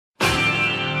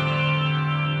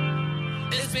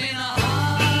It's been a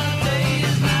hard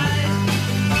day's night,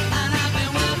 and I've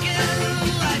been walking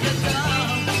like a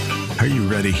dog. Are you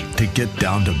ready to get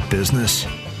down to business?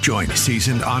 Join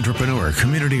seasoned entrepreneur,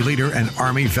 community leader, and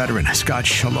Army veteran Scott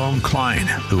Shalom Klein,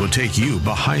 who will take you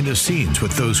behind the scenes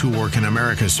with those who work in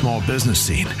America's small business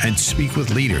scene and speak with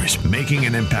leaders making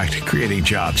an impact, creating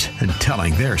jobs, and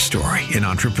telling their story in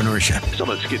entrepreneurship. So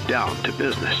let's get down to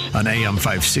business. On AM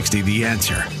 560, The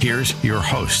Answer, here's your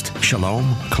host,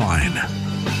 Shalom Klein.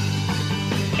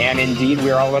 And indeed,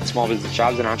 we're all about small business,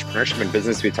 jobs, and entrepreneurship and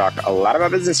business. We talk a lot about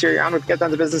business here. You're on with Get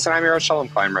Down to Business, and I'm your host, Shalom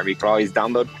Klein. Remember, you can always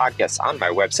download podcasts on my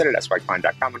website at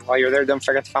syklein.com. And while you're there, don't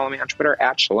forget to follow me on Twitter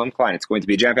at Shalom Klein. It's going to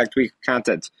be a jam-packed week of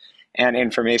content and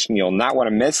information you'll not want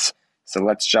to miss. So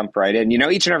let's jump right in. You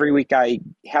know, each and every week, I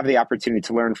have the opportunity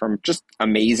to learn from just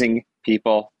amazing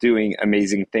people doing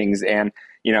amazing things. And,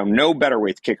 you know, no better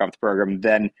way to kick off the program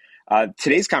than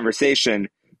today's conversation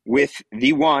with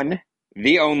the one,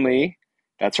 the only.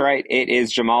 That's right. It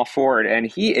is Jamaul Ford, and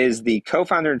he is the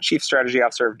co-founder and chief strategy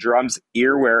officer of Drums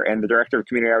Earwear and the director of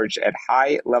community outreach at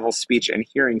High Level Speech and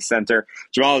Hearing Center.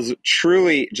 Jamaul is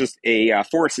truly just a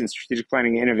force in strategic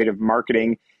planning and innovative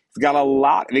marketing. He's got a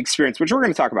lot of experience, which we're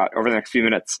going to talk about over the next few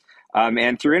minutes.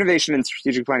 And through innovation and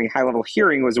strategic planning, High Level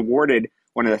Hearing was awarded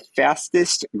one of the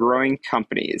fastest growing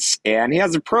companies. And he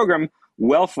has a program,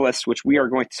 Wealth List, which we are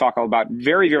going to talk all about.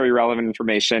 Very, very relevant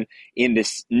information in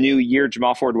this new year.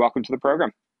 Jamaul Ford, welcome to the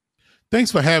program.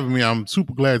 Thanks for having me. I'm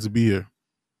super glad to be here.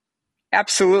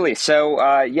 Absolutely. So,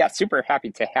 super happy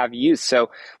to have you.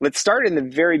 So let's start in the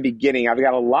very beginning. I've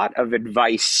got a lot of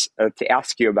advice to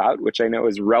ask you about, which I know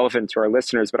is relevant to our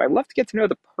listeners, but I'd love to get to know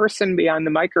the person behind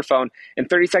the microphone. In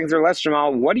 30 seconds or less,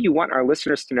 Jamaul, what do you want our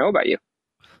listeners to know about you?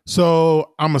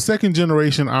 So I'm a second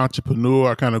generation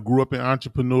entrepreneur. I kind of grew up in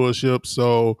entrepreneurship.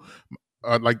 So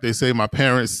like they say, my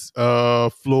parents'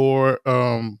 floor,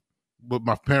 but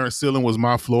my parents' ceiling was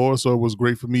my floor. So it was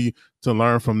great for me to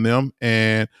learn from them.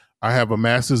 And I have a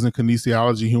master's in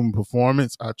kinesiology, human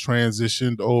performance. I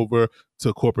transitioned over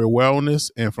to corporate wellness.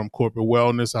 And from corporate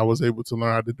wellness, I was able to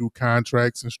learn how to do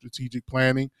contracts and strategic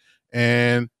planning.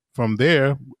 And from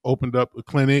there, opened up a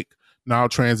clinic, now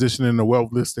transitioning to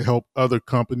Wealth List to help other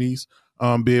companies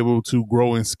be able to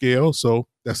grow and scale. So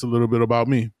that's a little bit about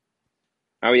me.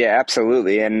 Oh, yeah,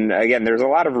 absolutely. And again, there's a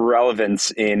lot of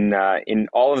relevance in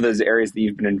all of those areas that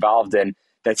you've been involved in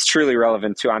that's truly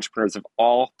relevant to entrepreneurs of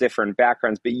all different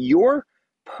backgrounds. But your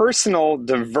personal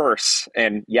diverse,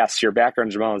 and yes, your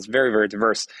background, Jamaul, is very, very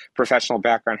diverse professional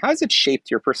background. How has it shaped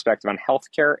your perspective on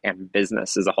healthcare and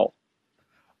business as a whole?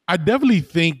 I definitely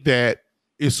think that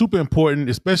it's super important,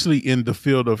 especially in the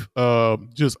field of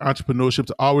just entrepreneurship,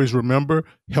 to always remember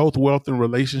health, wealth, and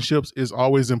relationships is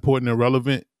always important and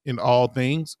relevant in all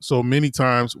things. So many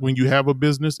times when you have a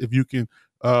business, if you can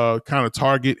kind of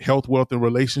target health, wealth, and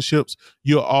relationships,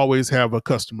 you'll always have a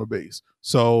customer base.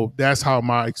 So that's how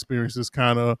my experiences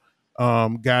kind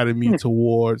of guided me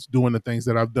towards doing the things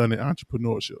that I've done in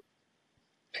entrepreneurship.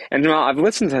 And Jamaul, I've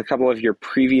listened to a couple of your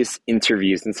previous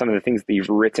interviews and some of the things that you've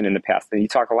written in the past, and you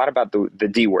talk a lot about the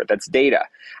D word, that's data.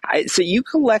 So you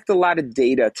collect a lot of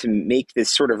data to make this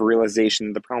sort of realization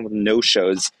that the problem with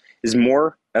no-shows is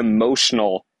more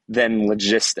emotional than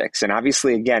logistics. And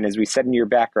obviously, again, as we said in your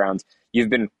background, you've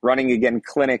been running, again,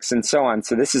 clinics and so on.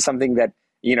 So this is something that,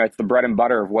 you know, it's the bread and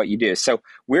butter of what you do. So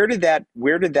where did that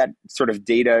sort of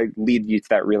data lead you to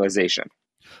that realization?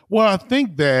 Well, I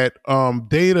think that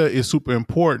data is super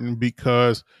important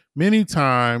because many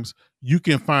times you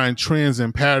can find trends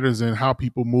and patterns in how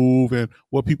people move and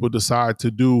what people decide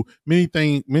to do. Many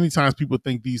times people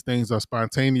think these things are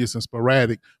spontaneous and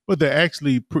sporadic, but they're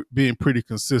actually being pretty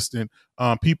consistent.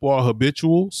 People are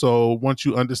habitual. So once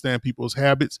you understand people's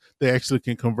habits, they actually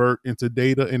can convert into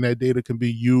data, and that data can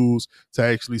be used to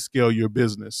actually scale your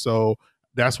business. So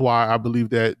that's why I believe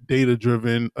that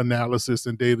data-driven analysis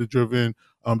and data-driven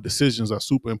decisions are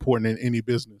super important in any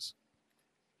business.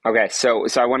 Okay, so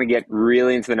I want to get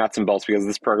really into the nuts and bolts because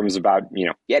this program is about, you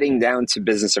know, getting down to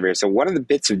business over here. So one of the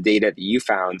bits of data that you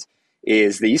found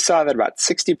is that you saw that about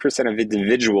 60% of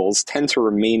individuals tend to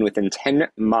remain within 10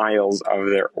 miles of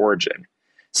their origin.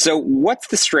 So what's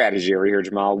the strategy over here,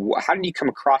 Jamaul? How did you come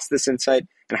across this insight,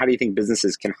 and how do you think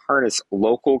businesses can harness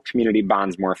local community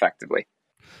bonds more effectively?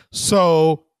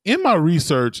 So in my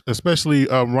research, especially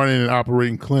running and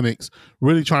operating clinics,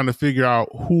 really trying to figure out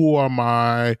who are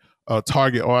my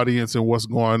target audience and what's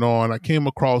going on, I came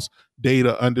across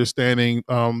data understanding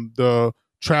the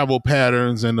travel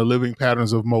patterns and the living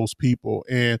patterns of most people.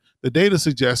 And the data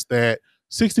suggests that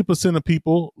 60% of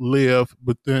people live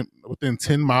within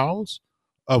 10 miles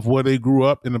of where they grew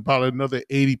up, and about another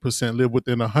 80% live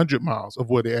within 100 miles of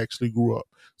where they actually grew up.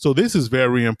 So this is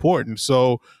very important.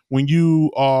 So when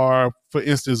you are, for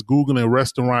instance, Googling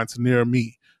restaurants near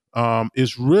me,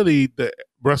 it's really the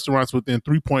restaurants within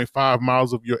 3.5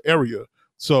 miles of your area.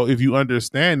 So if you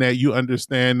understand that, you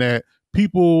understand that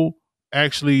people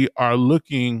actually are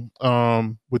looking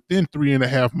within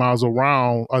 3.5 miles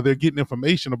around, or they're getting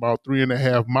information about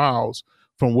 3.5 miles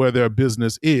from where their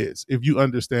business is. If you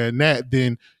understand that,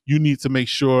 then you need to make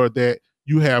sure that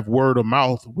you have word of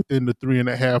mouth within the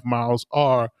 3.5 miles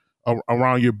or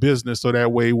around your business. So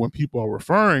that way, when people are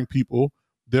referring people,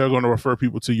 they're going to refer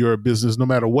people to your business, no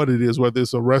matter what it is, whether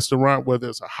it's a restaurant, whether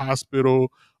it's a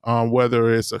hospital,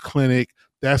 whether it's a clinic.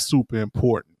 That's super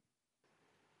important.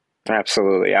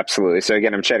 Absolutely, absolutely. So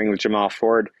again, I'm chatting with Jamaul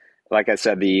Ford. Like I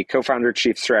said, the co-founder,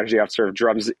 chief strategy officer of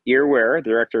Drums Earwear,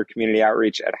 director of community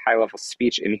outreach at High Level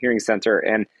Speech and Hearing Center,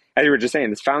 and as you were just saying,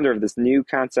 this founder of this new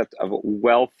concept of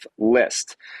Wealth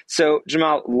List. So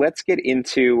Jamaul, let's get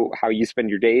into how you spend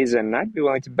your days, and I'd be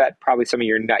willing to bet probably some of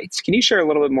your nights. Can you share a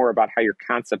little bit more about how your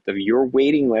concept of your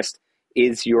waiting list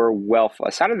is your wealth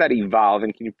list? How did that evolve,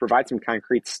 and can you provide some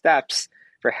concrete steps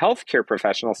for healthcare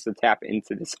professionals to tap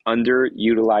into this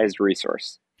underutilized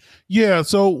resource? Yeah.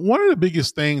 So one of the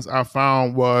biggest things I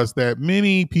found was that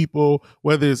many people,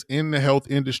 whether it's in the health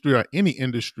industry or any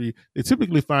industry, they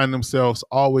typically find themselves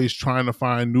always trying to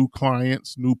find new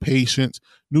clients, new patients,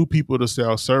 new people to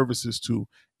sell services to.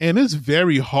 And it's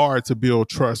very hard to build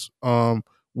trust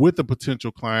with a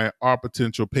potential client or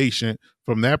potential patient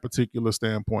from that particular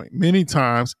standpoint. Many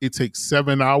times it takes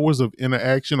 7 hours of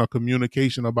interaction or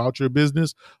communication about your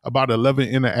business, about 11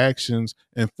 interactions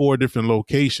in 4 different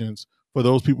locations for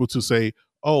those people to say,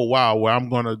 oh, wow, well, I'm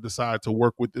going to decide to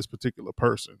work with this particular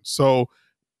person. So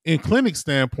in clinic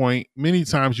standpoint, many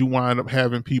times you wind up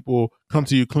having people come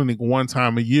to your clinic one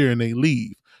time a year and they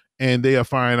leave and they are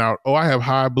find out, oh, I have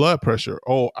high blood pressure.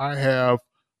 Oh, I have,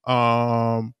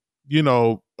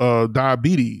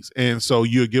 diabetes. And so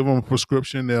you give them a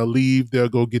prescription, they'll leave, they'll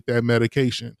go get that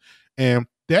medication. And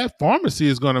that pharmacy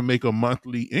is going to make a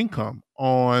monthly income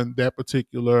on that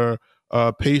particular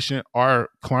patient or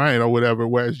client or whatever,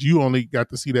 whereas you only got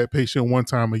to see that patient one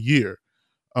time a year.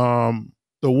 The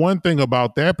one thing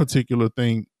about that particular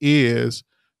thing is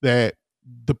that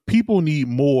the people need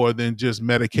more than just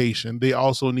medication. They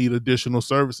also need additional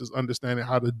services, understanding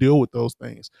how to deal with those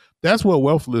things. That's where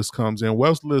Wealth List comes in.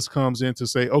 Wealth List comes in to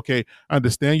say, okay, I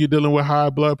understand you're dealing with high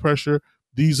blood pressure.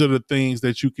 These are the things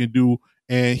that you can do.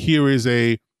 And here is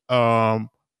a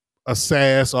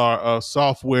SaaS or a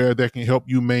software that can help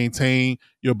you maintain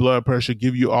your blood pressure,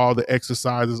 give you all the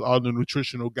exercises, all the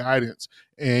nutritional guidance,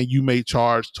 and you may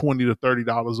charge $20 to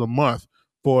 $30 a month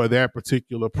for that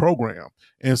particular program.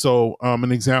 And so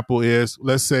another example is,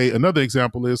 say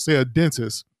a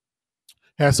dentist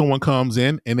has someone comes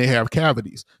in and they have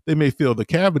cavities. They may fill the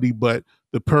cavity, but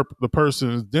the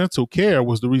person's dental care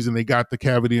was the reason they got the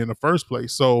cavity in the first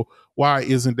place. So why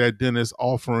isn't that dentist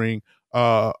offering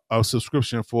a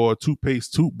subscription for a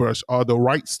toothpaste, toothbrush, or the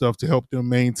right stuff to help them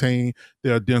maintain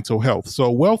their dental health?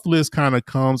 So Wealth List kind of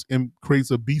comes and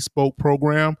creates a bespoke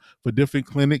program for different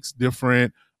clinics,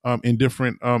 in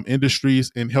different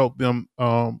industries, and help them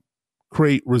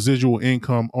create residual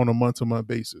income on a month-to-month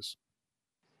basis.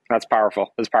 That's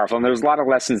powerful. That's powerful. And there's a lot of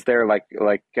lessons there, like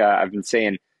I've been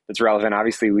saying, that's relevant.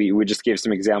 Obviously, we just gave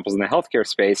some examples in the healthcare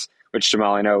space, which,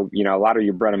 Jamaul, I know, a lot of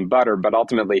your bread and butter, but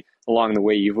ultimately along the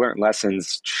way, you've learned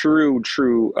lessons, true,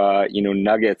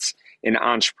 nuggets in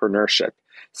entrepreneurship.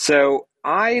 So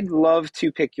I'd love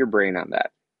to pick your brain on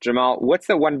that. Jamaul, what's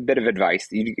the one bit of advice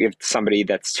that you give to somebody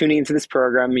that's tuning into this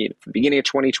program at the beginning of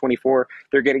 2024?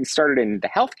 They're getting started in the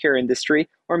healthcare industry,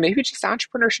 or maybe just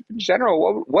entrepreneurship in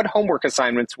general. What homework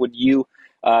assignments would you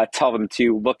tell them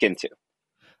to look into?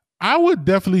 I would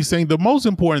definitely say the most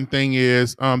important thing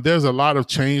is there's a lot of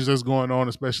change that's going on,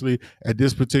 especially at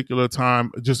this particular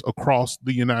time, just across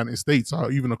the United States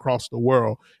or even across the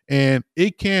world. And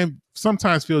it can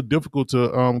sometimes feel difficult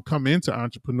to come into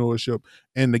entrepreneurship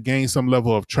and to gain some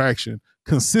level of traction.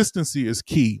 Consistency is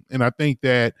key. And I think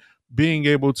that being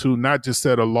able to not just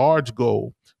set a large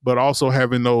goal, but also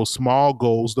having those small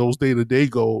goals, those day-to-day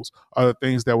goals, are the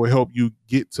things that will help you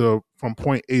get from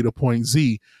point A to point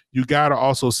Z. You got to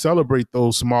also celebrate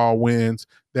those small wins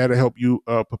that'll help you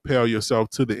propel yourself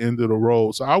to the end of the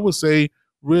road. So I would say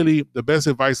really the best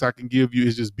advice I can give you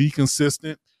is just be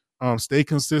consistent, stay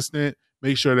consistent,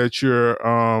 make sure that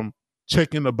you're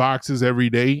checking the boxes every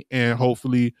day, and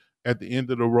hopefully at the end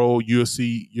of the road, you'll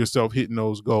see yourself hitting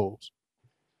those goals.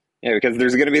 Yeah, because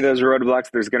there's going to be those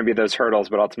roadblocks, there's going to be those hurdles,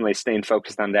 but ultimately staying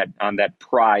focused on that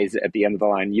prize at the end of the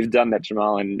line. You've done that,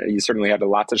 Jamaul, and you certainly had a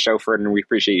lot to show for it, and we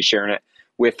appreciate you sharing it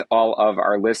with all of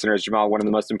our listeners. Jamaul, one of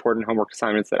the most important homework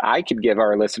assignments that I could give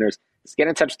our listeners is get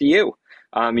in touch with you.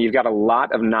 You've got a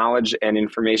lot of knowledge and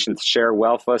information to share,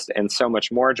 wealth list, and so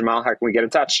much more. Jamaul, how can we get in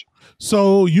touch?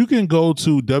 So you can go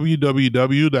to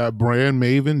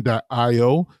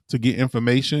www.brandmaven.io to get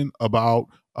information about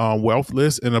Wealth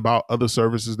List and about other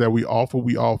services that we offer.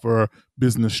 We offer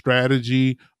business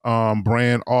strategy,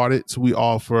 brand audits. We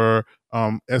offer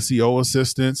SEO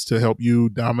assistance to help you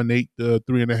dominate the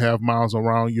 3.5 miles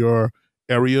around your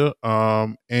area.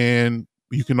 And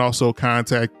you can also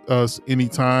contact us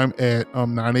anytime at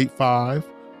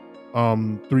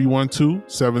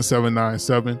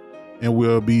 985-312-7797, and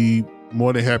we'll be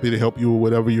more than happy to help you with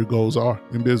whatever your goals are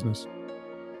in business.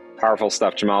 Powerful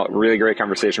stuff, Jamaul. Really great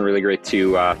conversation. Really great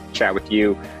to chat with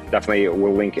you. Definitely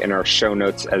we'll link in our show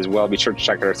notes as well. Be sure to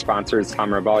check out our sponsors, Tom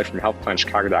Rabali from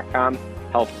healthplanchicago.com,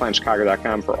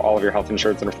 healthplanchicago.com for all of your health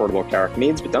insurance and affordable care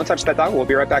needs. But don't touch that dial. We'll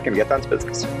be right back and get down to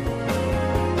business.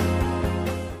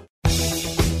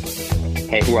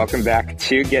 Hey, welcome back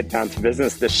to Get Down to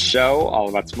Business, the show all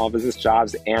about small business,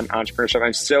 jobs, and entrepreneurship.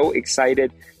 I'm so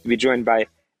excited to be joined by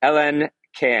Helene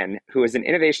Cahen, who is an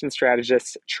innovation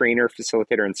strategist, trainer,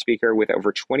 facilitator, and speaker with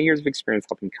over 20 years of experience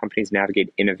helping companies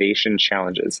navigate innovation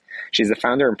challenges. She's the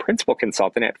founder and principal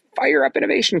consultant at Fire Up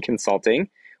Innovation Consulting,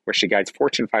 where she guides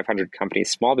Fortune 500 companies,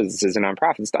 small businesses, and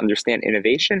nonprofits to understand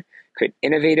innovation, create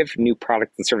innovative new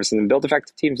products and services, and build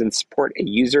effective teams and support a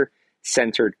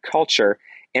user-centered culture.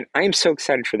 And I'm so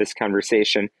excited for this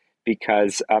conversation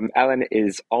because Helene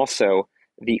is also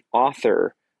the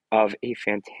author of a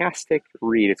fantastic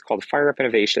read. It's called Fire Up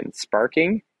Innovation,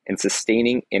 Sparking and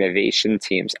Sustaining Innovation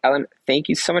Teams. Helene, thank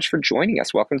you so much for joining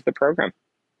us. Welcome to the program.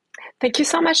 Thank you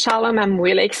so much, Shalom. I'm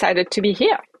really excited to be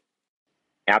here.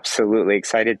 Absolutely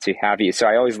excited to have you. So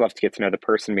I always love to get to know the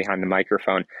person behind the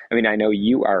microphone. I mean, I know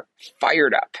you are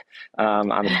fired up on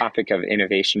the topic of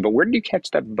innovation, but where did you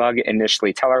catch that bug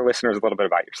initially? Tell our listeners a little bit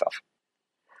about yourself.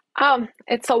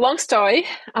 It's a long story,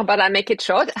 but I make it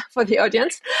short for the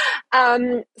audience.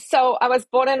 So I was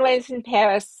born and raised in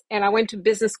Paris, and I went to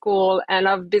business school. And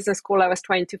out of business school, I was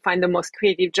trying to find the most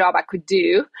creative job I could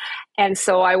do. And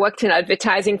so I worked in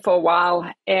advertising for a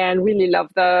while and really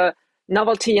loved the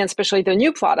novelty and especially the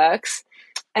new products.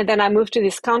 And then I moved to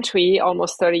this country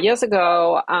almost 30 years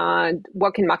ago and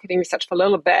worked in marketing research for a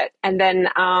little bit, and then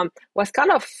was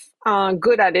kind of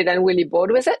good at it and really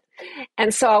bored with it.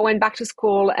 And so I went back to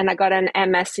school and I got an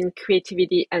MS in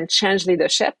creativity and change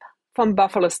leadership from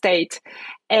Buffalo State,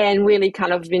 and really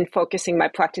kind of been focusing my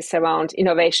practice around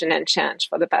innovation and change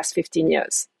for the past 15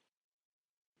 years.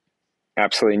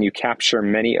 Absolutely. And you capture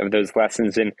many of those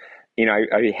lessons in,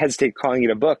 I hesitate calling it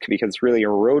a book because it's really a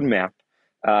roadmap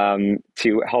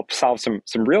to help solve some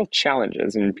real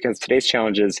challenges. And because today's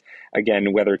challenges,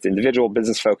 again, whether it's individual,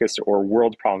 business focused, or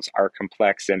world problems, are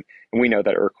complex, and we know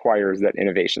that it requires that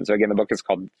innovation. So again, the book is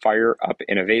called Fire Up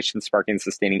Innovation, Sparking and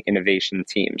Sustaining Innovation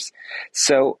Teams.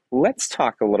 So let's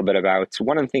talk a little bit about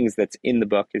one of the things that's in the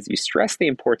book is you stress the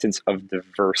importance of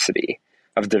diversity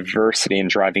in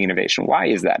driving innovation. Why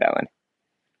is that, Helene?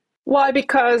 Why?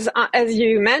 Because as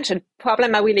you mentioned,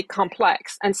 problems are really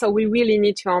complex. And so we really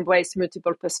need to embrace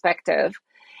multiple perspectives.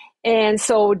 And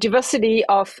so diversity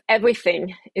of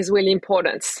everything is really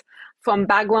important, from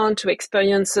background to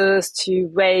experiences,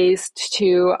 to race,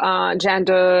 to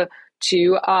gender,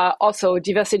 to also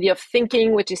diversity of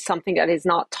thinking, which is something that is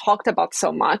not talked about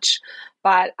so much.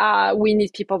 But we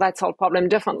need people that solve problems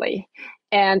differently.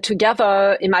 And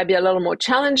together, it might be a little more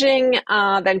challenging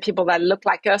than people that look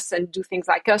like us and do things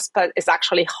like us, but it's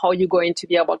actually how you're going to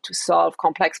be able to solve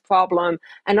complex problems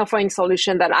and offering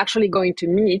solutions that are actually going to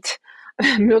meet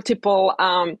multiple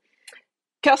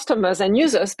customers and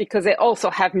users, because they also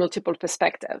have multiple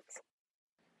perspectives.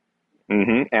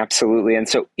 Absolutely. And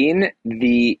so in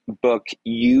the book,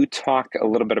 you talk a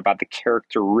little bit about the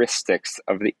characteristics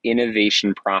of the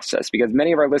innovation process, because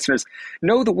many of our listeners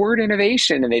know the word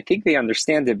innovation and they think they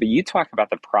understand it, but you talk about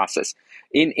the process.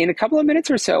 In a couple of minutes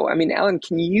or so, I mean, Helene,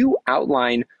 can you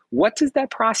outline what does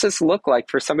that process look like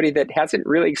for somebody that hasn't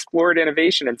really explored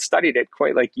innovation and studied it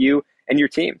quite like you and your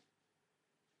team?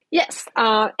 Yes,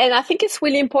 and I think it's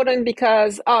really important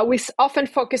because we often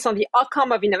focus on the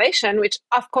outcome of innovation, which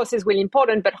of course is really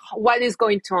important, but what is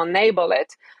going to enable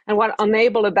it? And what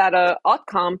enable a better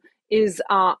outcome is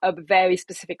a very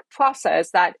specific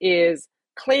process that is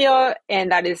clear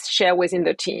and that is shared within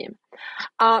the team.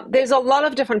 There's a lot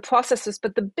of different processes,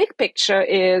 but the big picture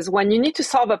is when you need to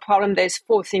solve a problem, there's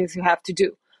 4 things you have to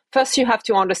do. First, you have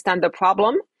to understand the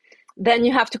problem. Then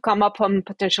you have to come up with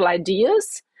potential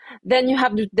ideas. Then you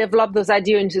have to develop those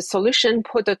ideas into solution,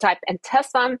 prototype, and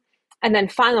test them. And then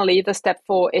finally, the step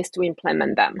 4 is to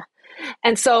implement them.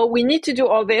 And so we need to do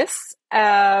all this,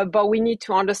 but we need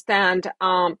to understand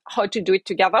how to do it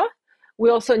together. We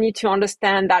also need to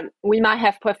understand that we might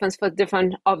have preference for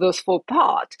different of those 4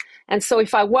 parts. And so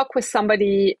if I work with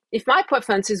somebody, if my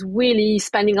preference is really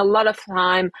spending a lot of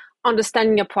time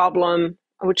understanding a problem,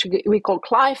 which we call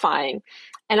clarifying,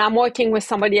 and I'm working with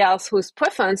somebody else whose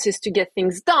preference is to get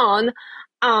things done,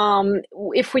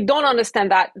 if we don't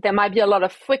understand that, there might be a lot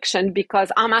of friction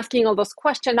because I'm asking all those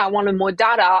questions, I wanted more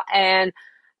data, and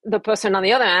the person on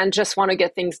the other end just want to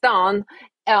get things done.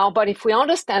 But if we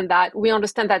understand that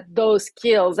those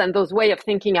skills and those way of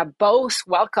thinking are both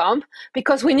welcome,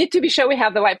 because we need to be sure we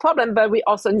have the right problem, but we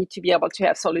also need to be able to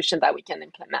have solutions that we can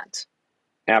implement.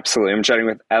 Absolutely. I'm chatting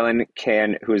with Helene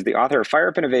Cahen, who is the author of Fire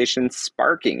Up Innovation,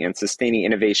 Sparking and Sustaining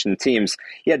Innovation Teams.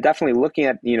 Yeah, definitely looking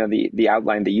at, the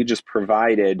outline that you just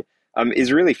provided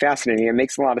is really fascinating. It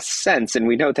makes a lot of sense. And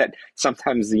we know that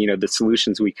sometimes, the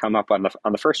solutions we come up on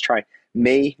the first try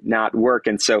may not work.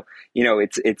 And so,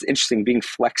 it's interesting. Being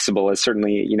flexible is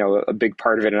certainly, a big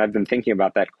part of it. And I've been thinking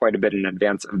about that quite a bit in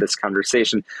advance of this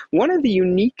conversation. One of the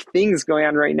unique things going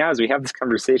on right now as we have this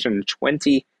conversation in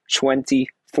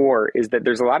 2024 is that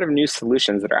there's a lot of new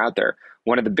solutions that are out there.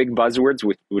 One of the big buzzwords,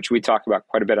 which we talk about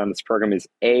quite a bit on this program, is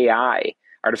AI,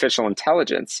 artificial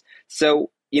intelligence.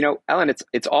 So, Ellen,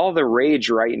 it's all the rage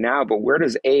right now, but where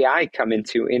does AI come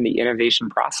into in the innovation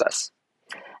process?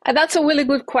 And that's a really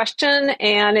good question,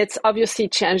 and it's obviously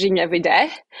changing every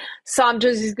day. So I'm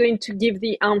just going to give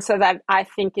the answer that I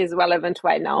think is relevant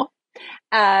right now.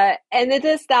 And it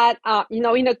is that,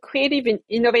 in a creative and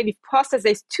innovative process,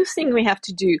 there's 2 things we have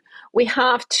to do. We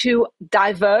have to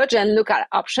diverge and look at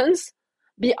options,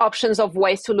 be options of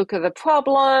ways to look at the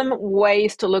problem,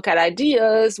 ways to look at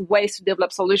ideas, ways to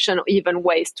develop solution, or even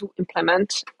ways to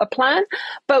implement a plan.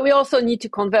 But we also need to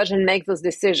converge and make those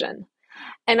decisions.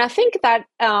 And I think that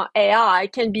AI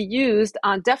can be used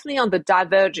definitely on the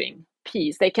diverging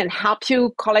piece. They can help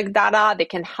you collect data. They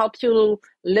can help you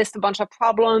list a bunch of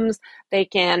problems. They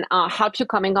can help you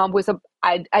coming up with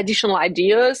additional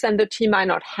ideas and the team might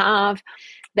not have.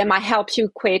 They might help you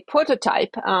create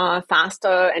prototype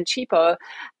faster and cheaper.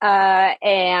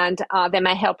 And they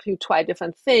might help you try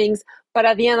different things. But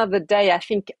at the end of the day, I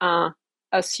think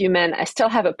as humans, I still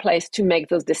have a place to make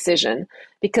those decisions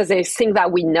because there's things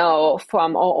that we know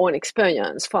from our own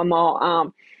experience, from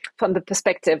the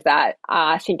perspective that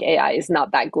I think AI is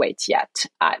not that great yet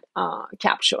at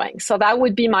capturing. So that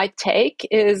would be my take: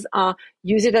 is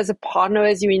use it as a partner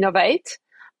as you innovate,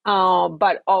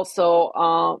 but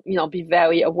also be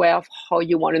very aware of how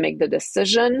you want to make the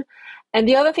decision. And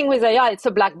the other thing with AI, it's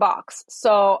a black box.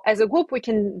 So as a group, we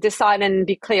can decide and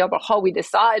be clear about how we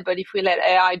decide. But if we let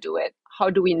AI do it, how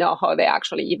do we know how they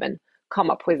actually even come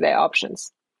up with their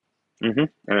options? Mm-hmm.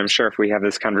 And I'm sure if we have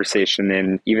this conversation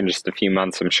in even just a few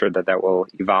months, I'm sure that will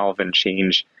evolve and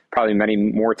change probably many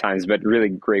more times, but really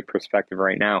great perspective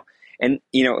right now. And,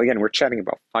 again, we're chatting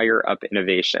about fire up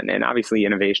innovation. And obviously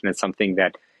innovation is something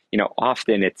that,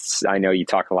 often I know you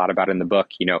talk a lot about in the book,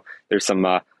 there's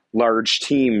some large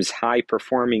teams, high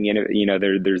performing,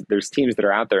 there's teams that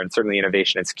are out there, and certainly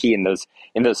innovation is key in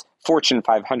those Fortune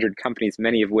 500 companies,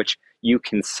 many of which you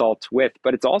consult with.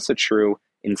 But it's also true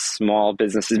in small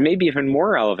businesses, maybe even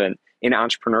more relevant in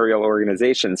entrepreneurial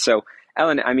organizations. So,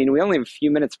 Ellen, we only have a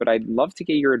few minutes, but I'd love to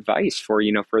get your advice for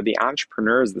the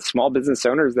entrepreneurs, the small business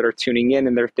owners that are tuning in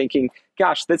and they're thinking,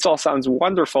 gosh, this all sounds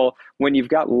wonderful when you've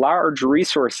got large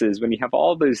resources, when you have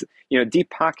all those, deep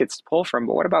pockets to pull from.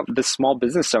 But what about the small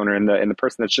business owner and the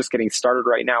person that's just getting started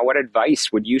right now? What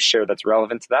advice would you share that's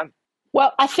relevant to them?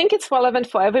 Well, I think it's relevant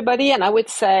for everybody. And I would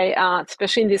say,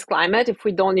 especially in this climate, if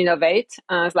we don't innovate,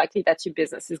 it's likely that your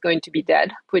business is going to be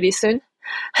dead pretty soon.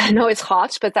 I know it's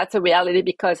harsh, but that's a reality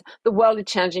because the world is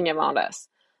changing around us.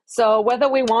 So whether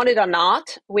we want it or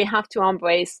not, we have to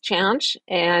embrace change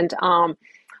and,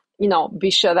 be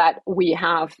sure that we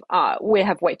have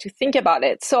way to think about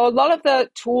it. So a lot of the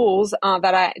tools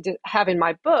that I have in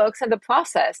my books and the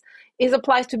process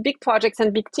applies to big projects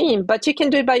and big teams, but you can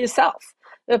do it by yourself.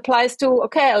 It applies to,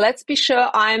 okay, let's be sure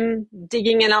I'm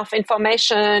digging enough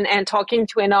information and talking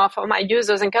to enough of my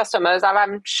users and customers that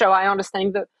I'm sure I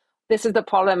understand that this is the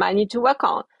problem I need to work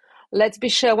on. Let's be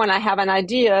sure when I have an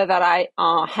idea that I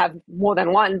have more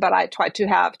than one, but I try to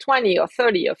have 20 or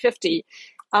 30 or 50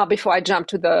 before I jump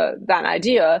to that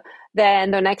idea.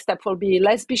 Then the next step will be,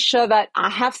 let's be sure that I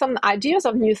have some ideas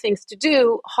of new things to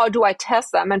do. How do I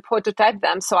test them and prototype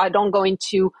them so I don't go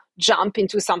into jump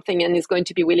into something and it's going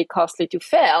to be really costly to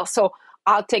fail? So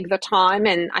I'll take the time,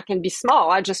 and I can be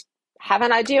small. I just have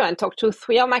an idea and talk to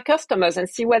 3 of my customers and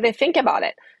see what they think about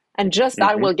it. And just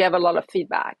that will give a lot of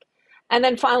feedback. And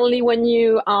then finally, when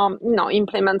you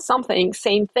implement something,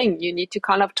 same thing. You need to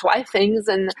kind of try things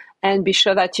and be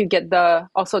sure that you get the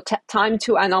also time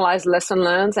to analyze lesson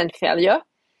learned and failure,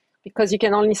 because you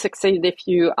can only succeed if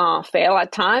you fail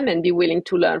at time and be willing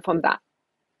to learn from that.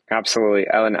 Absolutely.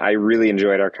 Ellen, I really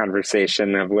enjoyed our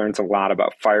conversation. I've learned a lot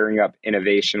about firing up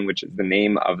innovation, which is the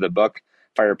name of the book,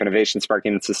 Fire Up Innovation,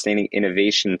 Sparking and Sustaining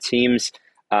Innovation Teams.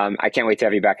 I can't wait to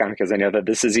have you back on, because I know that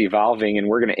this is evolving and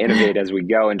we're going to innovate as we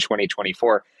go in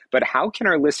 2024. But how can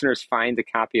our listeners find a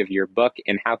copy of your book,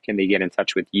 and how can they get in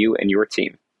touch with you and your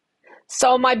team?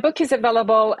 So my book is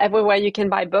available everywhere you can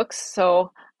buy books.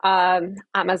 So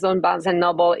Amazon, Barnes &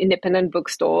 Noble, independent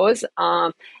bookstores.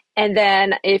 And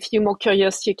then if you're more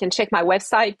curious, you can check my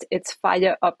website. It's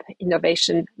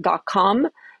fireupinnovation.com.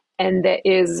 And there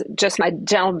is just my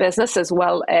general business as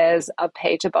well as a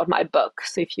page about my book.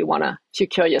 So if you're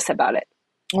curious about it.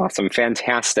 Awesome.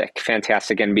 Fantastic.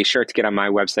 And be sure to get on my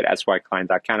website,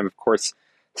 syklein.com. And of course,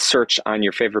 search on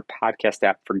your favorite podcast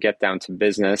app for Get Down to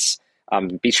Business.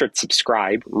 Be sure to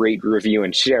subscribe, rate, review,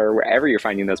 and share wherever you're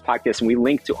finding those podcasts. And we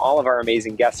link to all of our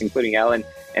amazing guests, including Ellen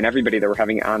and everybody that we're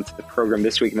having on to the program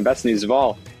this week. And the best news of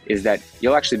all is that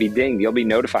you'll actually be dinged. You'll be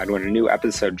notified when a new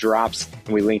episode drops.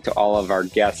 And we link to all of our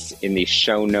guests in the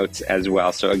show notes as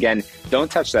well. So again,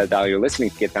 don't touch that dial. You're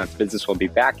listening to Get Down to Business. We'll be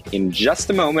back in just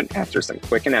a moment after some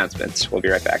quick announcements. We'll be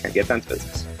right back on Get Down to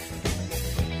Business.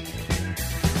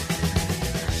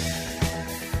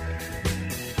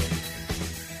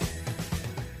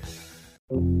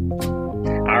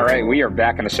 All right, we are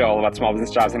back on the show all about small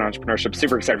business, jobs, and entrepreneurship.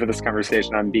 Super excited for this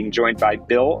conversation. I'm being joined by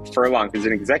Bill Furlong, who's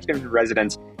an executive in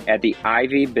residence at the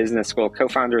Ivy Business School,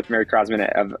 co-founder with Mary Crosman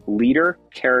of Leader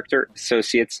Character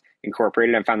Associates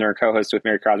Incorporated, and founder and co-host with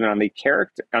Mary Crosman on the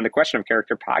Question of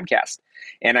Character podcast.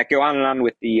 And I go on and on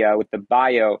with the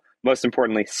bio. Most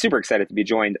importantly, super excited to be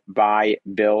joined by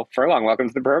Bill Furlong. Welcome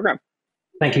to the program.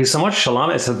 Thank you so much,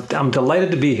 Shalom. I'm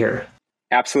delighted to be here.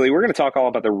 Absolutely. We're going to talk all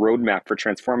about the roadmap for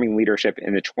transforming leadership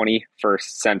in the 21st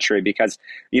century, because,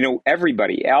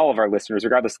 everybody, all of our listeners,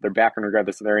 regardless of their background,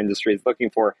 regardless of their industry, is looking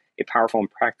for a powerful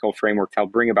and practical framework to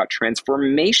help bring about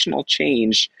transformational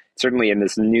change, certainly in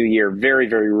this new year. Very,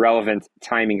 very relevant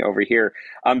timing over here.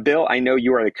 Bill, I know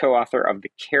you are the co-author of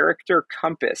The Character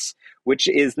Compass, which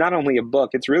is not only a book,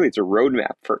 it's a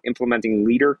roadmap for implementing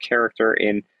leader character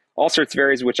in all sorts of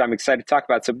areas, which I'm excited to talk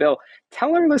about. So, Bill,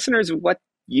 tell our listeners what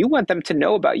you want them to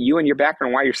know about you and your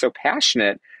background, why you're so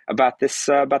passionate about this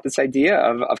idea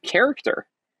of character.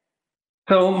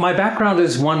 So my background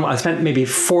is I spent maybe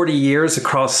 40 years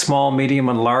across small, medium,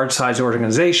 and large size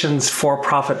organizations,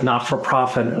 for-profit,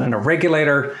 not-for-profit, and a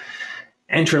regulator,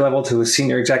 entry-level to a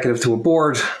senior executive to a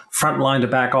board, frontline to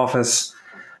back office.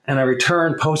 And I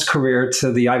returned post-career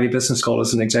to the Ivy Business School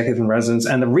as an executive in residence.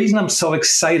 And the reason I'm so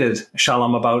excited,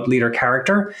 Shalom, about leader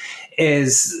character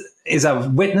is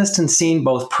I've witnessed and seen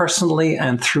both personally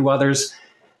and through others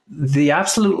the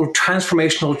absolute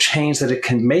transformational change that it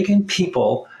can make in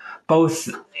people, both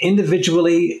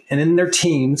individually and in their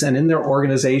teams and in their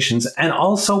organizations, and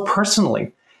also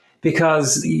personally,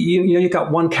 because you've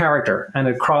got one character and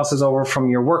it crosses over from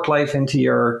your work life into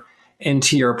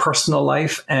your personal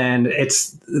life, and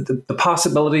it's the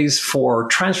possibilities for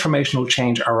transformational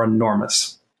change are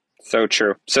enormous. So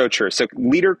true. So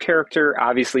leader character,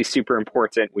 obviously super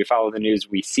important. We follow the news.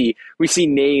 We see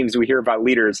names. We hear about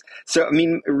leaders. So,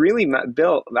 really,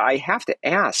 Bill, I have to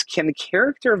ask, can the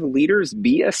character of leaders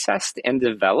be assessed and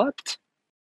developed?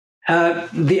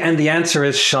 The answer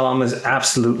is, Shalom, is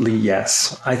absolutely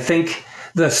yes. I think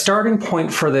the starting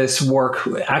point for this work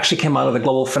actually came out of the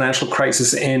global financial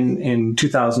crisis in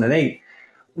 2008.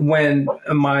 When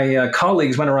my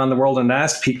colleagues went around the world and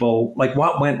asked people,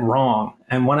 what went wrong?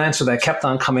 And one answer that kept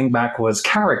on coming back was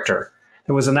character.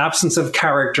 There was an absence of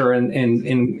character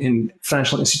in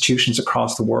financial institutions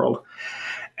across the world.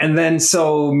 And then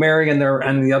so Mary and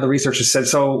the other researchers said,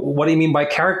 so what do you mean by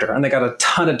character? And they got a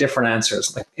ton of different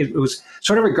answers. It was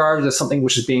sort of regarded as something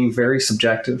which is being very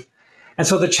subjective. And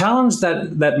so the challenge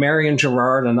that Mary and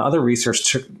Gerard and other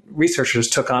researchers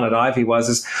took on at Ivy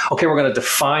was, okay, we're going to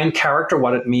define character,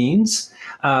 what it means,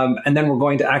 and then we're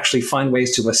going to actually find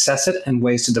ways to assess it and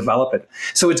ways to develop it.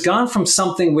 So it's gone from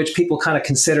something which people kind of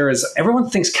consider as, everyone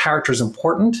thinks character is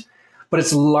important, but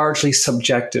it's largely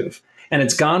subjective. And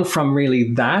it's gone from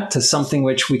really that to something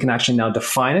which we can actually now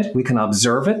define it, we can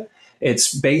observe it.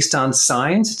 It's based on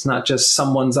science. It's not just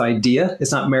someone's idea.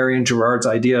 It's not Mary and Gerard's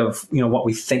idea of what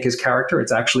we think is character.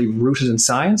 It's actually rooted in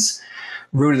science,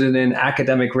 rooted in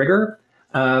academic rigor,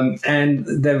 And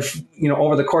they've,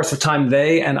 over the course of time,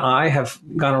 they and I have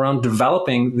gone around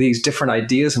developing these different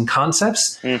ideas and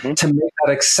concepts to make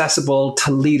that accessible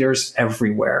to leaders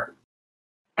everywhere.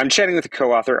 I'm chatting with the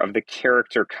co-author of The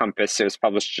Character Compass. It was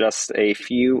published just a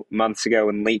few months ago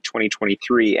in late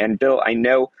 2023. And Bill, I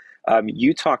know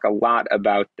you talk a lot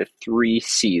about the 3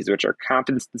 C's, which are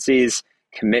competencies,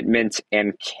 commitment,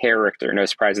 and character. No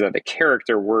surprise that the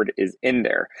character word is in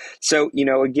there. So,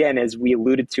 again, as we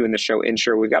alluded to in the show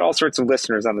intro, we've got all sorts of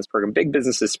listeners on this program, big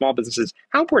businesses, small businesses.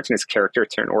 How important is character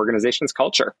to an organization's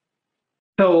culture?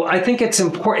 So I think it's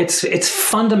important. It's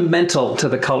fundamental to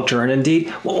the culture, and indeed,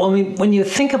 when you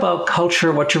think about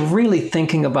culture, what you're really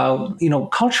thinking about,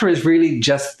 culture is really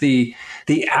just the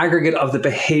aggregate of the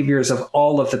behaviors of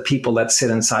all of the people that sit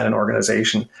inside an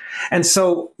organization, and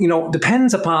so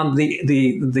depends upon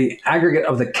the aggregate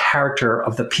of the character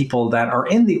of the people that are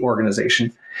in the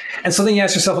organization. And so then you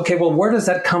ask yourself, okay, well, where does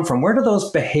that come from? Where do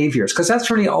those behaviors? Because that's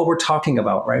really all we're talking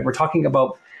about, right? We're talking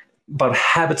about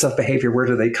habits of behavior. Where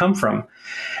do they come from?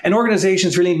 And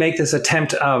organizations really make this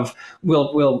attempt of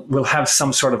we'll have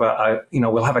some sort of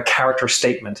we'll have a character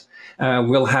statement.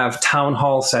 We'll have town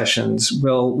hall sessions.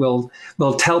 We'll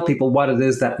tell people what it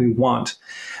is that we want.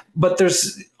 But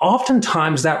there's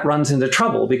oftentimes that runs into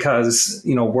trouble because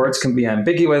words can be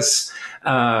ambiguous.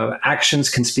 Actions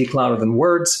can speak louder than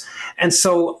words. And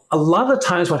so a lot of the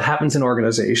times what happens in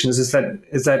organizations is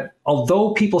that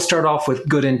although people start off with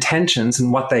good intentions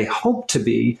and what they hope to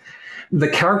be, the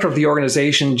character of the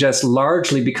organization just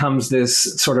largely becomes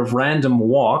this sort of random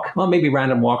walk. Well, maybe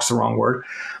random walk's the wrong word,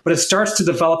 but it starts to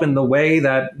develop in the way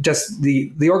that just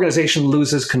the organization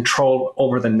loses control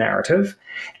over the narrative.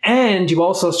 And you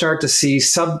also start to see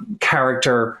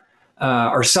sub-character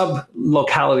or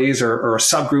sub-localities or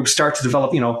subgroups start to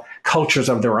develop, cultures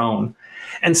of their own.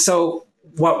 And so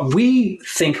what we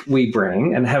think we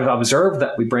bring and have observed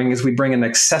that we bring is we bring an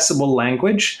accessible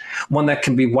language, one that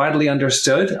can be widely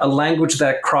understood, a language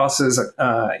that crosses,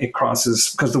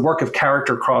 because the work of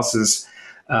character crosses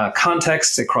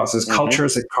contexts, it crosses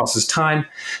cultures, it crosses time.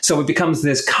 So it becomes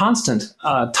this constant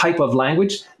type of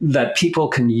language that people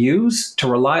can use to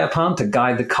rely upon to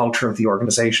guide the culture of the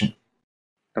organization.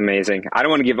 Amazing. I don't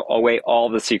want to give away all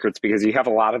the secrets because you have a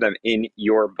lot of them in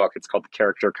your book. It's called The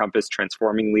Character Compass,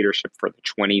 Transforming Leadership for the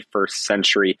 21st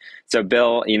Century. So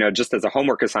Bill, just as a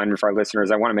homework assignment for our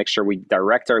listeners, I want to make sure we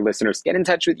direct our listeners to get in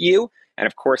touch with you and,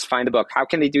 of course, find the book. How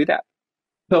can they do that?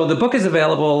 So the book is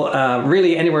available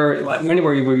really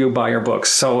anywhere you buy your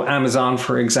books. So Amazon,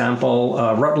 for example,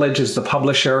 Routledge is the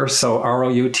publisher. So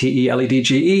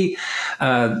Routeledge.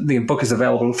 The book is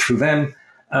available through them.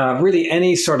 Really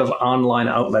any sort of online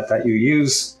outlet that you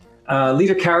use.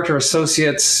 Leader Character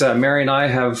Associates, Mary and I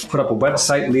have put up a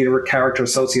website,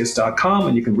 leadercharacterassociates.com,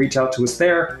 and you can reach out to us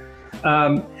there.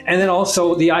 And then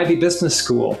also the Ivy Business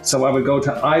School. So I would go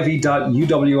to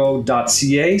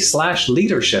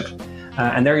ivy.uwo.ca/leadership.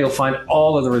 And there you'll find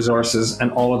all of the resources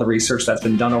and all of the research that's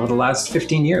been done over the last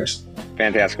 15 years.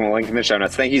 Fantastic. We'll link in the show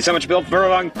notes. Thank you so much, Bill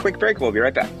Furlong. Quick break. We'll be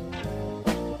right back.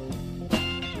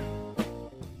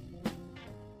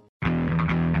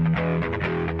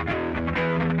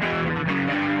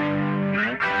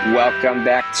 Welcome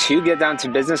back to Get Down to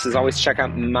Business. As always, check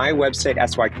out my website,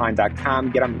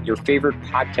 syklein.com. Get on your favorite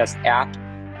podcast app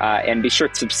and be sure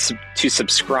to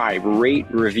subscribe, rate,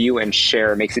 review, and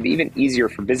share. It makes it even easier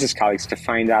for business colleagues to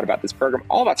find out about this program,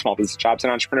 all about small business jobs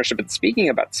and entrepreneurship. But speaking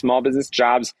about small business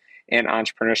jobs and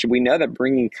entrepreneurship, we know that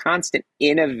bringing constant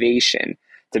innovation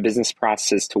to business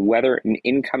processes to weather an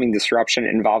incoming disruption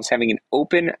involves having an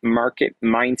open market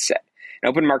mindset. An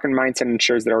open market mindset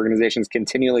ensures that organizations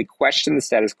continually question the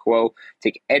status quo,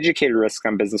 take educated risks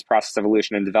on business process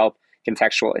evolution, and develop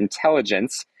contextual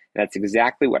intelligence. And that's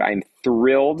exactly what I'm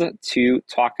thrilled to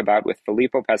talk about with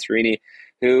Filippo Passerini,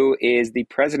 who is the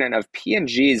president of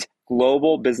P&G's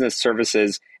Global Business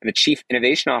Services and the Chief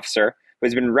Innovation Officer, who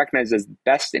has been recognized as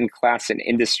best in class in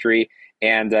industry.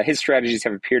 And his strategies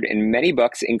have appeared in many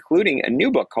books, including a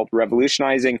new book called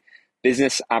Revolutionizing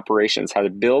Business Operations, How to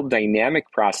Build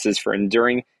Dynamic Processes for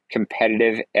Enduring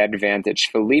Competitive Advantage.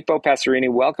 Filippo Passerini,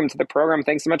 welcome to the program.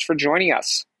 Thanks so much for joining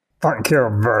us. Thank you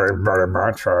very, very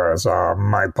much. It's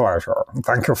my pleasure.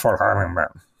 Thank you for having me.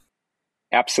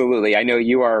 Absolutely. I know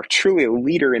you are truly a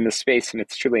leader in the space, and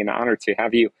it's truly an honor to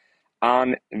have you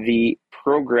on the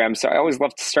program. So I always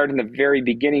love to start in the very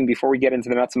beginning before we get into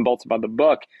the nuts and bolts about the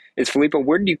book. Is Filippo,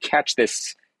 where did you catch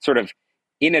this sort of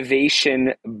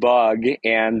innovation bug,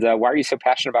 and why are you so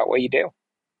passionate about what you do?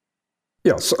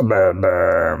 Yes,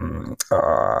 the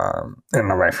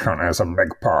innovation is a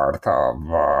big part of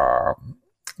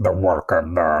the work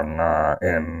I've done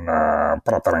in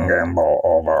Procter & Gamble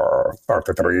over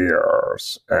 33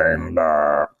 years and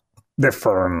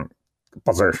different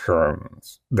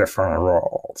positions, different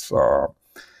roles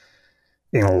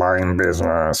in line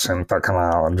business, in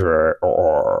technology,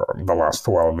 or the last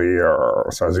 12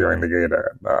 years, as you indicated,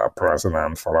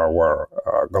 president for our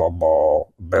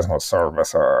global business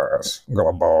services,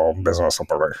 global business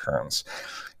operations.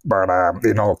 But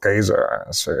in all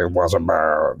cases, it was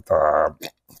about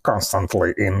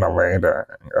constantly innovating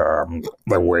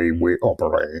the way we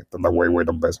operate, the way we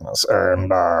do business. And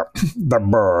the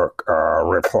book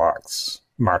reflects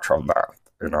much of that.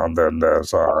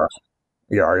 There's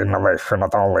innovation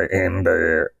not only in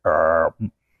the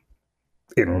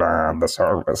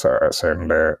services, in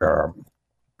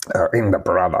the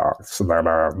products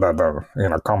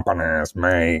that companies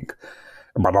make,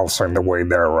 but also in the way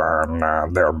they run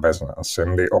their business,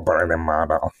 in the operating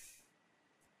model.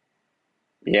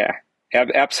 Yeah,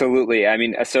 absolutely. I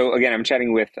mean, so again, I'm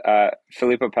chatting with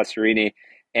Filippo Passerini,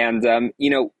 and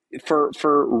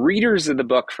for readers of the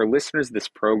book, for listeners of this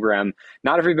program,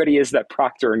 not everybody is that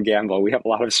Procter and Gamble. We have a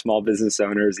lot of small business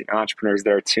owners and entrepreneurs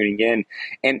that are tuning in,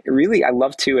 and really, I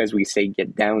love to, as we say,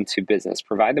 get down to business,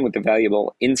 provide them with the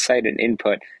valuable insight and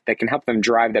input that can help them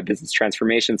drive that business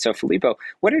transformation. So, Filippo,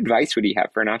 what advice would you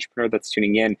have for an entrepreneur that's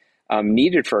tuning in,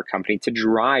 needed for a company to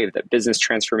drive that business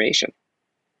transformation?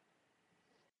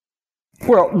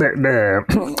 Well,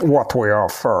 what we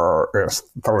offer is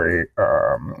three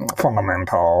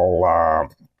fundamental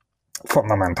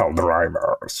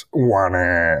drivers. One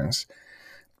is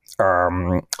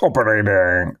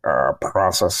operating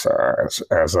processes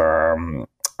as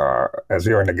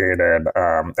you indicated,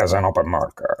 as an open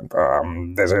market.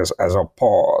 This is as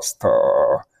opposed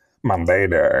to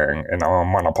mandating,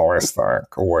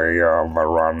 monopolistic way of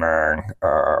running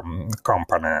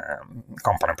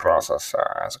company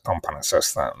processes, company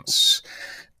systems.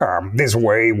 This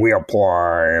way, we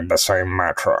apply the same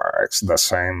metrics, the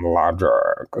same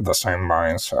logic, the same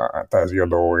mindset as you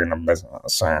do in a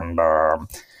business, and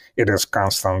it is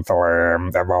constantly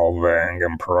evolving,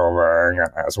 improving,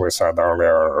 as we said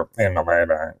earlier,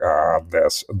 innovating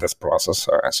this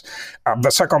processes. The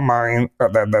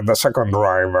second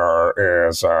driver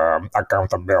is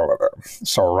accountability.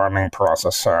 So running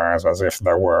processes as if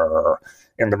they were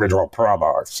individual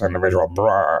products, individual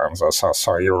brands.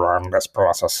 So you run these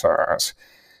processes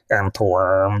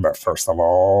end-to-end, first of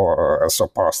all, as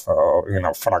opposed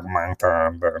to,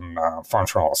 fragmented and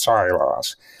functional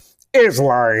silos. It's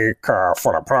like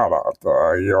for a product,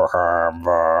 you have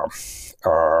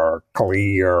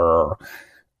clear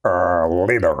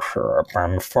leadership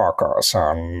and focus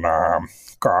on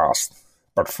cost,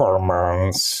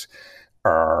 performance,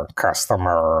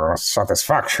 customer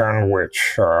satisfaction,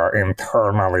 which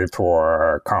internally to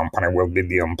a company will be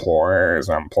the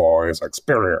employees'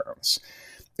 experience.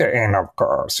 And of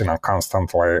course,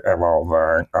 constantly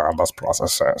evolving those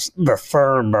processes. The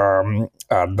third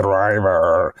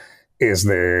driver is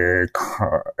the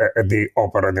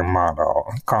operating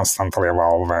model, constantly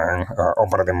evolving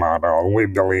operating model. We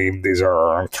believe these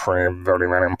are three very,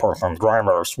 very important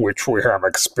drivers, which we have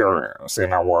experienced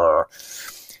in our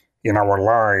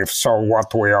life. So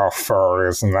what we offer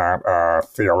is not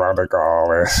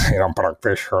theoretical, is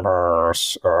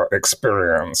practitioners'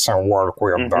 experience and work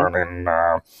we have done in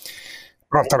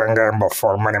Procter & Gamble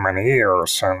for many, many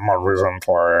years, and more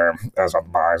recently as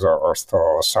advisors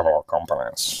to several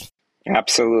companies.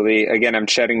 Absolutely. Again, I'm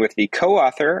chatting with the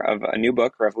co-author of a new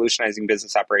book, Revolutionizing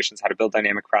Business Operations, How to Build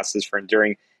Dynamic Processes for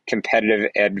Enduring Competitive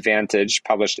Advantage,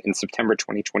 published in September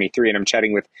 2023. And I'm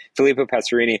chatting with Filippo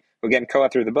Passerini, who again,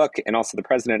 co-author of the book and also the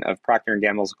president of Procter &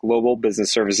 Gamble's Global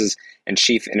Business Services and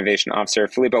Chief Innovation Officer.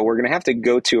 Filippo, we're going to have to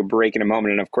go to a break in a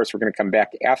moment. And of course, we're going to come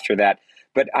back after that.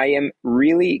 But I am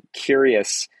really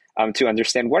curious to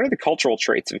understand, what are the cultural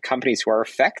traits of companies who are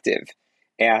effective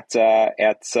at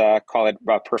call it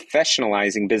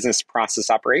professionalizing business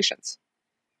process operations?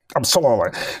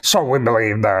 Absolutely. So we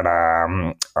believe that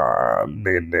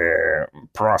the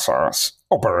process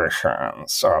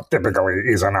operations typically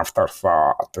is an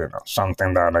afterthought,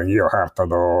 something that you have to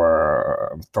do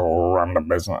to run the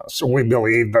business. We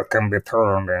believe that can be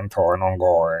turned into an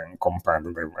ongoing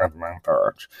competitive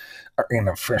advantage in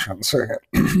efficiency,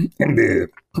 in the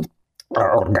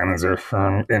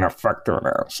organization, in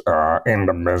effectiveness in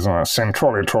the business, and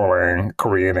truly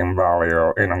creating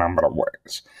value in a number of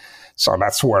ways. So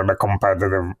that's where the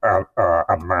competitive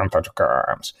advantage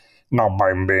comes. Not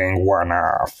by being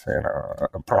one-off,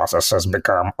 processes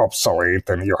become obsolete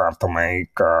and you have to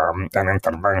make an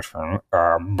intervention,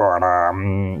 but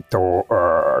to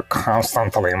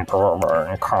constantly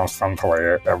improving,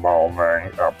 constantly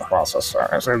evolving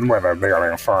processes, whether they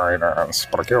are in finance,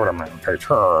 procurement,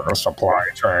 HR, supply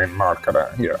chain,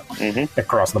 marketing,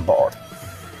 across the board.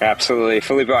 Absolutely.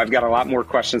 Filippo, I've got a lot more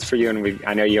questions for you, and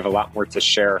I know you have a lot more to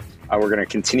share. We're going to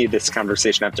continue this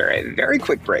conversation after a very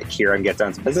quick break here on Get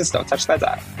Down to Business. Don't touch that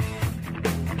dial.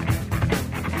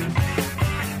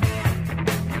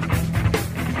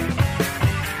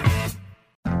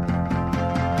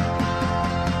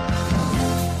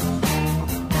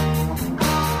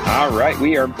 All right,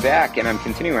 we are back, and I'm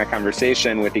continuing my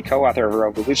conversation with the co-author of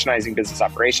Revolutionizing Business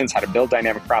Operations, How to Build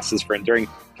Dynamic Processes for Enduring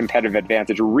Competitive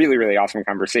Advantage. Really, really awesome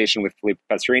conversation with Filippo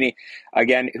Passerini,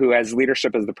 again, who has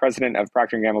leadership as the president of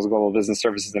Procter & Gamble's Global Business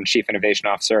Services and Chief Innovation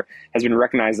Officer, has been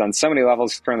recognized on so many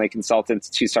levels, currently consultants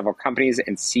to several companies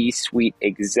and C-suite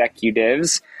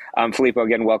executives. Filippo,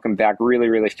 again, welcome back. Really,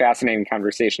 really fascinating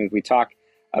conversation as we talk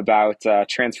about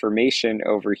transformation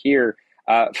over here.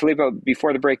 Filippo,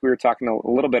 before the break, we were talking a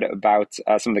little bit about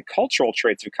some of the cultural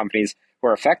traits of companies who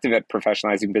are effective at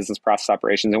professionalizing business process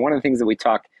operations. And one of the things that we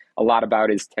talk a lot about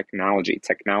is technology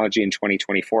in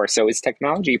 2024. So is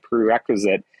technology a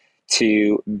prerequisite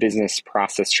to business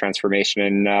process transformation?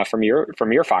 And from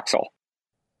your foxhole?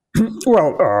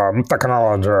 Well,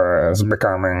 technology is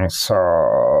becoming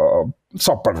so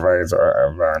pervasive,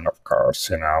 and of course,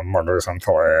 more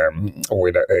recently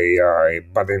with AI,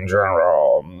 but in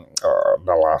general,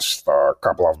 the last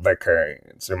couple of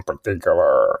decades in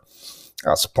particular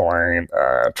has played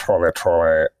a truly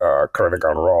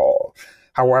critical role.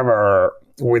 However,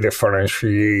 we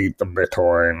differentiate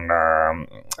between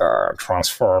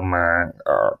transforming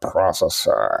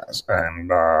processes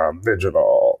and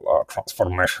digital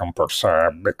transformation per se,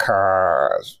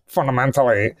 because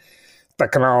fundamentally,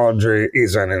 technology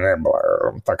is an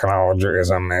enabler. Technology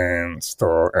is a means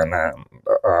to an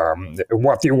end.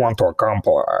 What you want to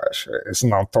accomplish is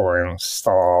not to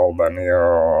install the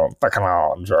new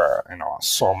technology,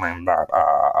 assuming that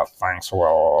things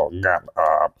will get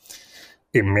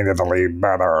immediately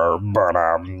better, but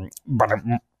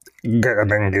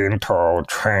getting into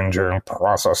changing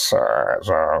processes,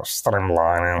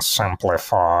 streamlining,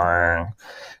 simplifying,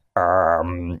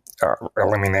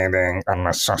 eliminating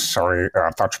unnecessary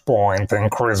touch point,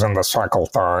 increasing the cycle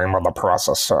time of the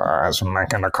processes,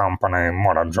 making the company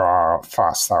more agile,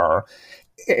 faster.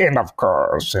 And of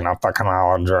course,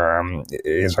 technology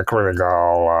is a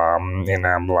critical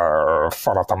enabler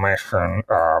for automation,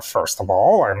 first of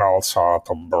all, and also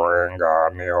to bring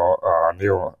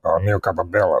new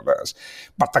capabilities.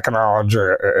 But technology,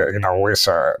 we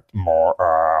said more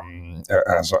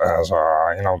as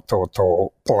to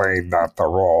play that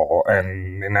role,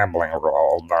 an enabling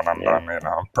role, than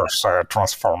per se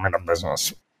transforming the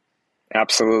business.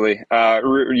 Absolutely.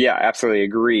 Absolutely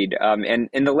agreed. And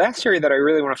the last area that I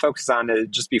really want to focus on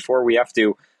just before we have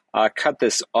to cut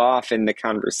this off in the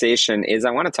conversation is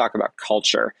I want to talk about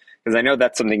culture, because I know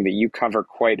that's something that you cover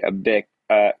quite a bit,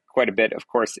 of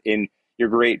course, in your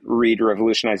great read,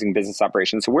 Revolutionizing Business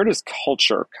Operations. So where does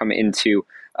culture come into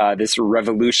this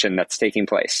revolution that's taking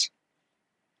place?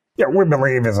 Yeah, we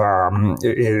believe it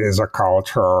is a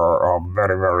culture of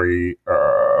very, very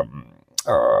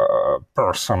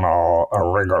personal,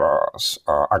 rigorous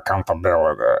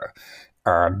accountability,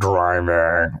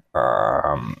 driving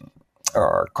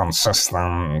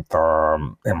consistent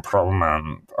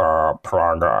improvement,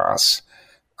 progress,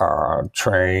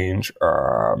 change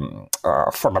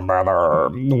for the better,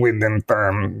 with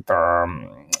intent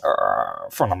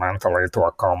fundamentally to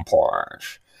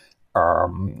accomplish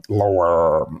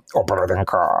lower operating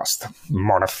cost,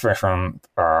 more efficient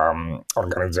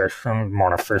organization,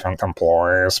 more efficient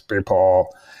employees,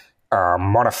 people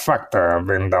more effective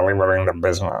in delivering the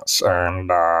business,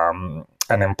 and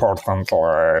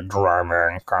importantly,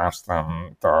 driving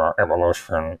constant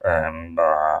evolution and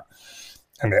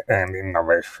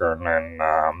innovation in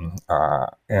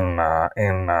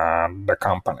the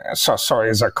company. So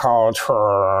it's a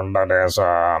culture that is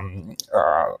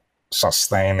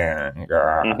sustaining,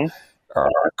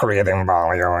 creating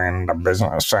value in the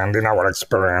business, and in our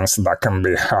experience, that can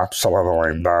be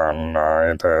absolutely done.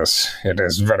 It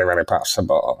is very, very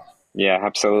possible. Yeah,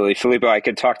 absolutely. Filippo, I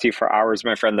could talk to you for hours,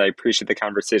 my friend. I appreciate the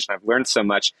conversation. I've learned so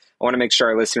much. I want to make sure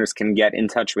our listeners can get in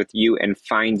touch with you and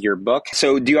find your book.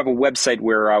 So do you have a website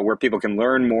where people can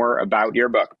learn more about your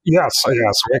book? Yes. We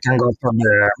can go to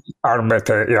the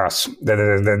RBT. Yes,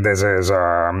 this is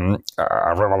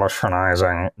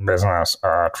Revolutionizing Business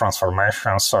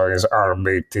Transformation. So it's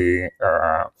RBT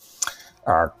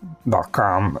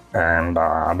 .com, and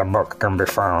the book can be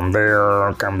found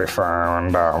there, can be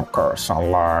found, of course,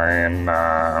 online,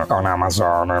 on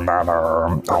Amazon and other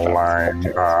online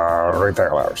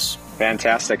retailers.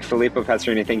 Fantastic. Filippo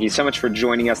Passerini, thank you so much for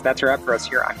joining us. That's a wrap for us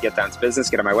here on Get Down to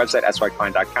Business. Get on my website,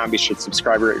 syklein.com. Be sure to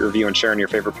subscribe, rate, review, and share on your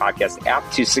favorite podcast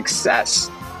app to success.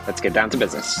 Let's get down to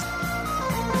business.